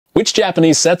Which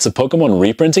Japanese sets are Pokemon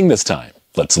reprinting this time?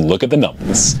 Let's look at the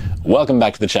numbers. Welcome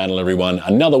back to the channel, everyone.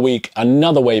 Another week,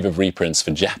 another wave of reprints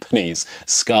for Japanese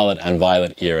Scarlet and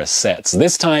Violet era sets.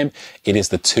 This time, it is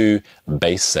the two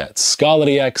base sets, Scarlet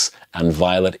EX and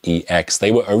Violet EX.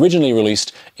 They were originally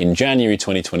released in January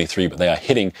 2023, but they are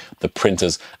hitting the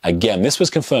printers again. This was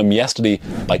confirmed yesterday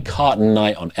by Carton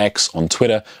Knight on X on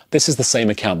Twitter. This is the same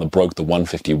account that broke the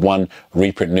 151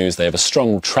 reprint news. They have a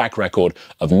strong track record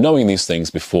of knowing these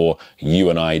things before you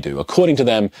and I do. According to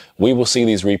them, we will see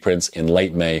these reprints in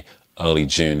late May, early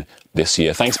June this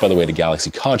year. Thanks, by the way, to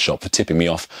Galaxy Card Shop for tipping me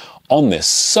off on this.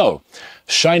 So,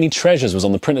 Shiny Treasures was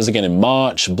on the printers again in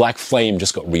March. Black Flame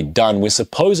just got redone. We're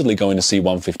supposedly going to see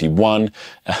 151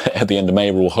 at the end of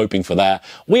May. We're all hoping for that.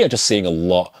 We are just seeing a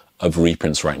lot of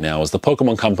reprints right now as the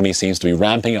Pokemon Company seems to be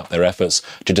ramping up their efforts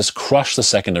to just crush the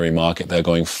secondary market. They're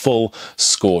going full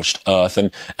scorched earth,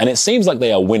 and it seems like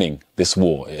they are winning this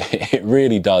war. It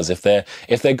really does. If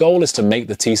their goal is to make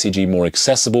the TCG more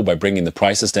accessible by bringing the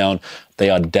prices down,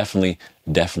 they are definitely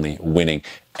winning.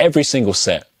 Every single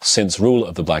set since Rule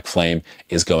of the Black Flame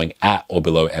is going at or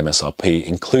below MSRP,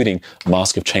 including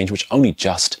Mask of Change, which only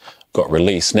just got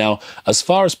released. Now, as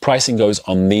far as pricing goes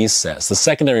on these sets, the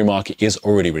secondary market is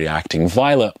already reacting.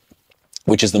 Violet,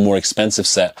 which is the more expensive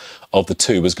set of the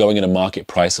two, was going at a market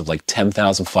price of like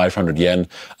 10,500 yen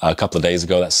a couple of days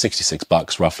ago. That's 66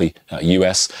 bucks roughly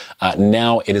US.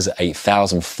 Now it is at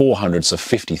 8,400, so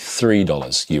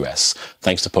 $53 US.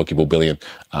 Thanks to Pokeball Billion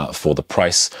for the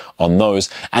price on those.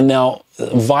 And now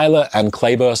Violet and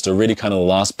Clayburst are really kind of the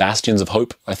last bastions of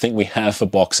hope I think we have for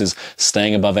boxes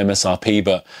staying above MSRP,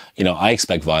 but you know, I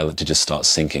expect Violet to just start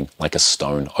sinking like a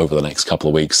stone over the next couple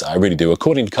of weeks. I really do.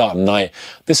 According to Carton Knight,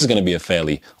 this is going to be a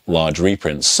fairly large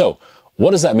reprint. So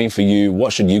what does that mean for you?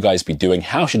 What should you guys be doing?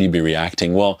 How should you be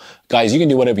reacting? Well, guys, you can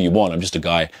do whatever you want. I'm just a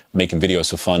guy making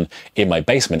videos for fun in my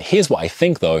basement. Here's what I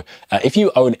think though. If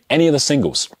you own any of the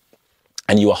singles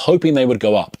and you are hoping they would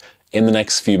go up in the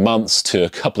next few months to a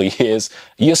couple of years,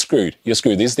 you're screwed. You're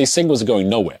screwed. These singles are going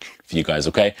nowhere for you guys,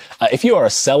 okay? If you are a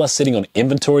seller sitting on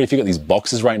inventory, if you got these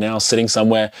boxes right now sitting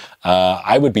somewhere,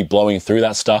 I would be blowing through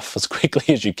that stuff as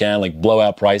quickly as you can, like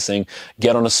blowout pricing,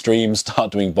 get on a stream,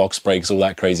 start doing box breaks, all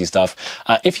that crazy stuff.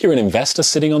 If you're an investor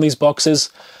sitting on these boxes,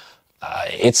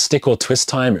 it's stick or twist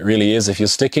time. It really is. If you're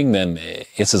sticking, then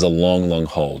it's as a long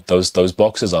hold. Those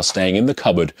boxes are staying in the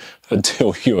cupboard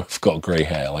until you have got gray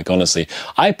hair. Like, honestly,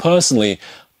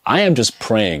 I am just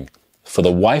praying for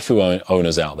the waifu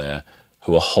owners out there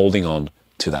who are holding on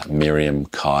to that Miriam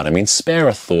card. I mean, spare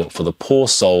a thought for the poor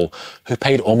soul who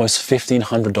paid almost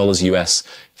 $1,500 US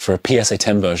for a PSA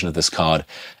 10 version of this card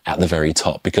at the very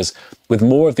top. Because with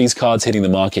more of these cards hitting the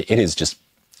market, it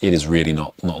is really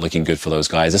not looking good for those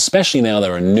guys, especially now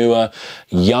there are newer,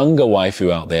 younger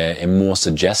waifu out there in more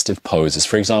suggestive poses.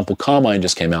 For example, Carmine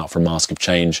just came out from Mask of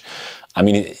Change. I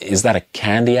mean, is that a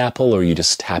candy apple, or are you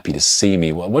just happy to see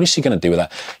me? What is she going to do with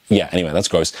that? Yeah, anyway, that's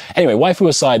gross. Anyway, waifu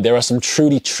aside, there are some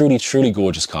truly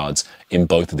gorgeous cards in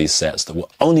both of these sets that will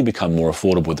only become more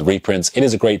affordable with the reprints. It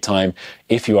is a great time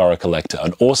if you are a collector,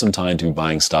 an awesome time to be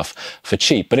buying stuff for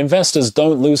cheap. But investors,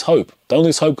 don't lose hope. Don't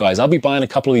lose hope, guys. I'll be buying a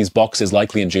couple of these boxes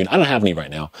likely in June. I don't have any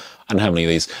right now. I don't have any of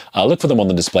these. Look for them on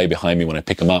the display behind me when I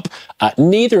pick them up.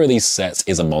 Neither of these sets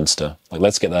is a monster. Like,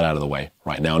 let's get that out of the way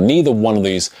right now. Neither one of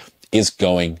these is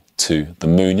going to the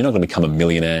moon. You're not going to become a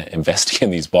millionaire investing in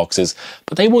these boxes,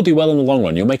 but they will do well in the long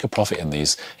run. You'll make a profit in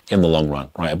these in the long run,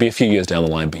 right? It'll be a few years down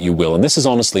the line, but you will. And this is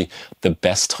honestly the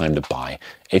best time to buy.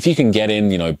 If you can get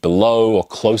in, you know, below or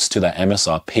close to that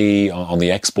MSRP on the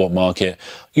export market,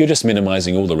 you're just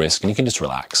minimizing all the risk and you can just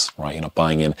relax, right? You're not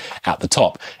buying in at the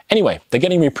top. Anyway, they're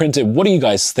getting reprinted. What do you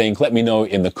guys think? Let me know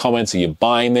in the comments. Are you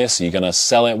buying this? Are you going to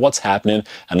sell it? What's happening?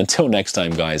 And until next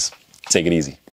time, guys, take it easy.